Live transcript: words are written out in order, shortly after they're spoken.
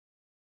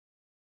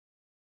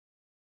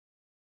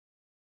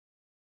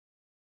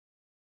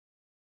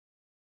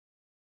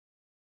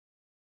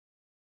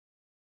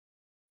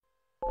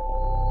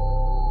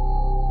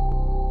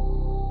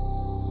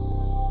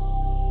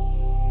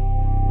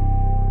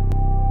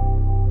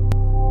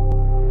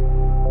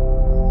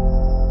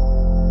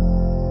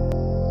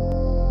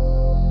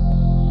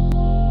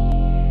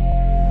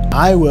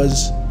I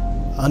was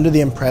under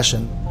the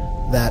impression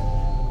that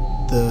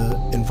the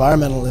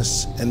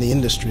environmentalists and the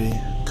industry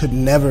could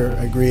never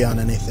agree on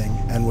anything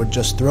and would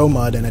just throw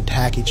mud and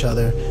attack each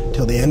other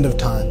till the end of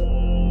time.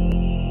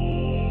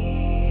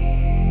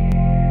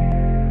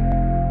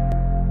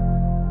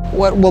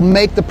 What will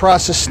make the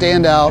process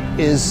stand out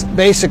is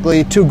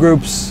basically two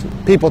groups,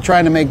 people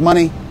trying to make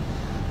money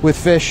with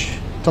fish,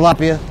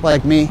 tilapia,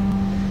 like me,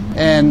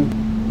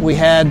 and we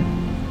had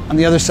on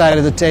the other side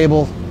of the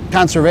table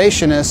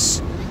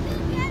conservationists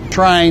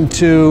trying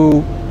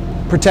to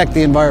protect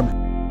the environment.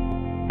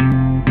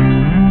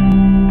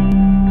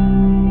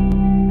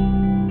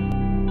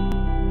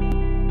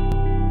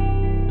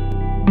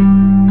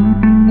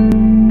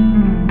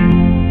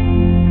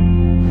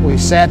 We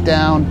sat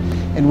down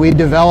and we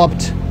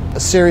developed a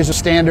series of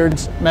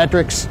standards,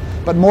 metrics,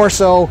 but more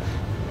so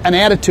an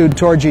attitude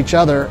towards each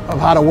other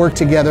of how to work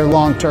together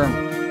long term.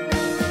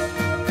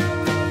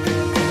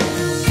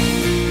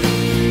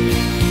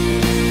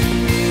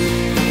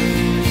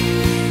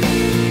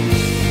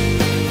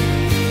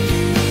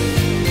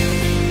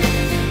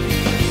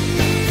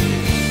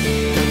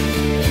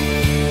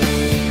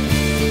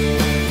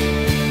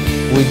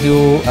 We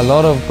do a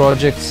lot of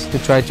projects to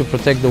try to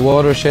protect the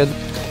watershed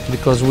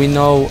because we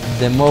know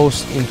the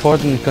most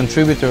important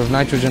contributor of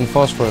nitrogen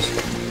phosphorus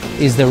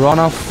is the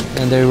runoff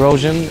and the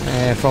erosion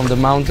from the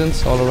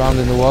mountains all around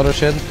in the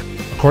watershed.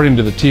 According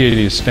to the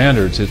TAD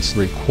standards, it's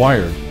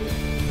required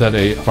that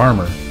a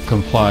farmer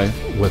comply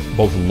with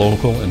both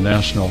local and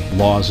national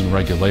laws and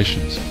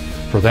regulations.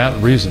 For that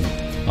reason,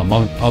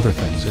 among other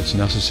things, it's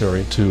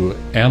necessary to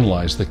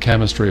analyze the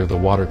chemistry of the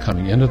water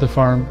coming into the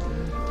farm,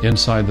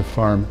 inside the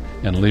farm,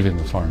 and leaving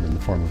the farm in the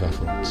form of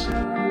effluents.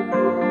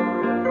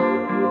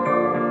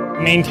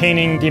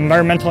 Maintaining the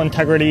environmental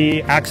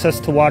integrity, access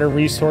to water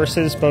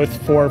resources,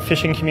 both for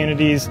fishing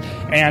communities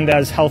and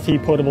as healthy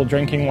potable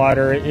drinking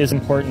water, is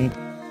important.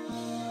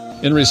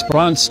 In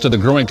response to the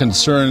growing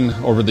concern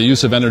over the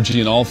use of energy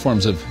in all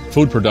forms of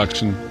food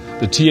production,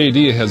 the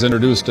TAD has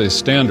introduced a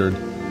standard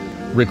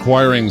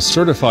requiring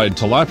certified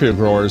tilapia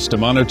growers to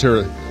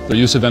monitor the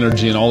use of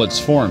energy in all its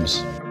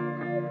forms.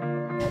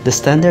 The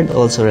standard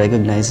also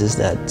recognizes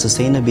that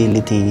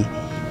sustainability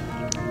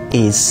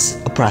is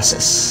a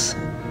process,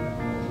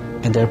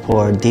 and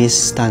therefore this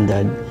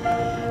standard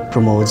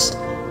promotes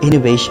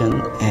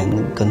innovation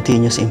and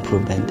continuous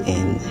improvement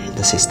in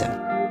the system.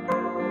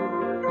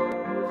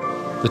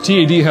 The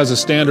TAD has a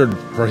standard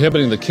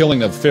prohibiting the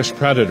killing of fish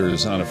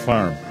predators on a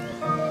farm.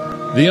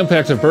 The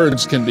impact of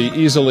birds can be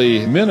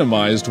easily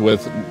minimized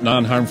with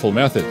non-harmful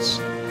methods.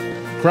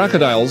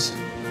 Crocodiles,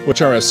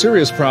 which are a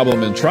serious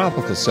problem in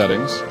tropical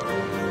settings,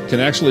 can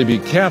actually be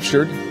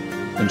captured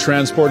and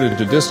transported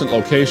to distant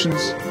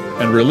locations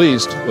and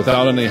released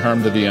without any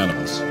harm to the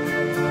animals.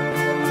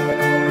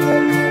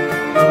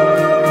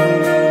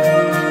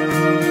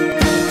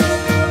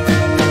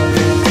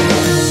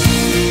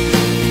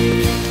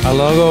 Our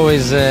logo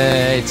is,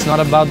 it's not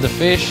about the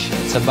fish,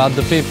 it's about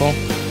the people.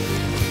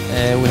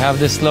 We have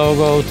this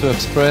logo to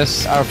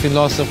express our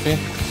philosophy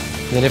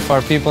that if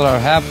our people are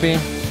happy,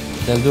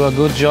 they'll do a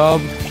good job,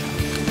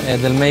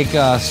 they'll make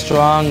a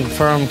strong,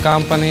 firm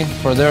company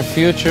for their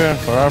future,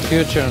 for our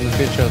future, and the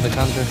future of the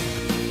country.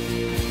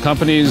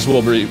 Companies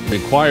will be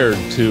required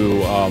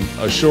to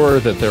assure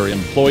that their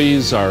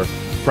employees are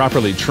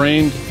properly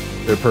trained,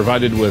 they're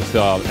provided with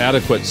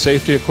adequate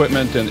safety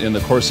equipment in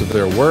the course of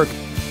their work.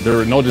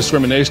 There is no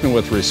discrimination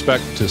with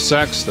respect to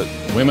sex, that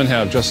women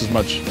have just as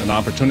much an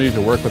opportunity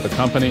to work with the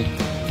company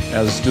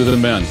as do the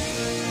men.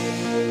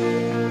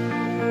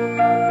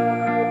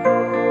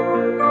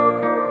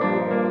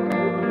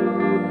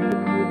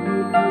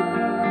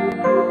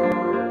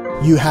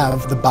 You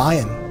have the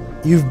buy-in.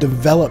 You've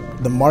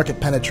developed the market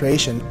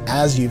penetration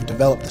as you've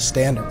developed the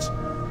standards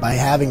by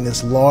having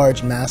this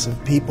large mass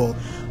of people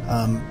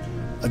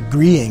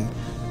agreeing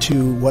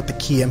to what the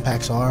key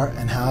impacts are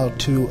and how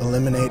to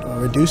eliminate or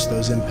reduce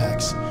those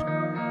impacts.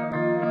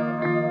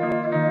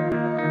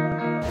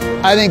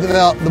 I think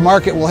the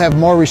market will have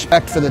more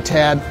respect for the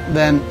TAD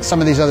than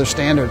some of these other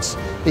standards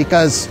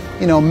because,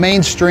 you know,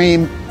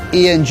 mainstream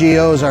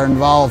ENGOs are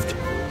involved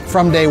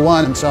from day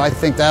one, and so I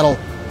think that'll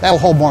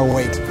hold more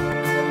weight.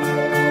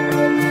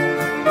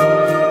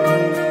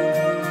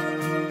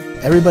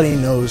 Everybody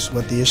knows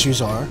what the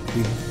issues are.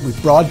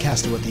 We've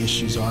broadcasted what the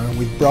issues are, and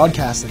we've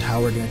broadcasted how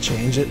we're going to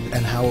change it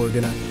and how we're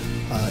going to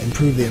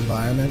improve the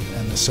environment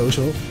and the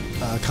social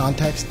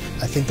context.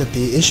 I think that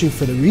the issue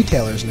for the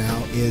retailers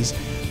now is,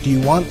 do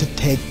you want to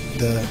take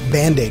the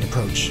Band-Aid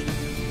approach?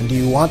 And do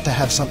you want to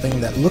have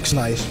something that looks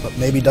nice but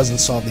maybe doesn't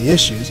solve the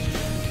issues?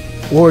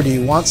 Or do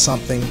you want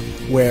something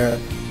where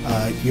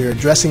you're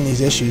addressing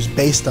these issues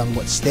based on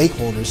what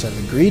stakeholders have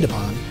agreed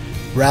upon,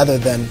 rather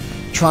than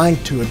trying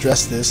to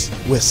address this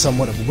with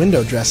somewhat of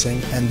window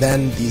dressing and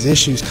then these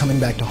issues coming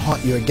back to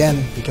haunt you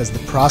again because the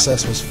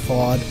process was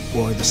flawed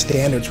or the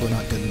standards were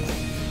not good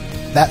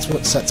enough. That's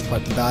what sets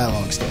apart the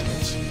dialogue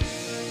standards.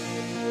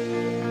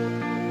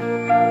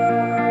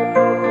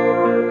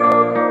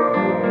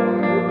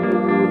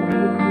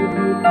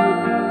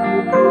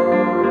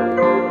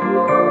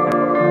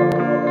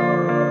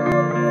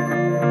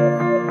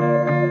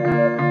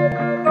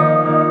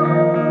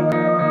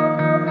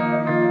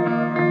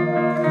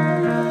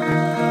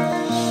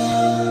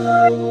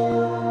 you.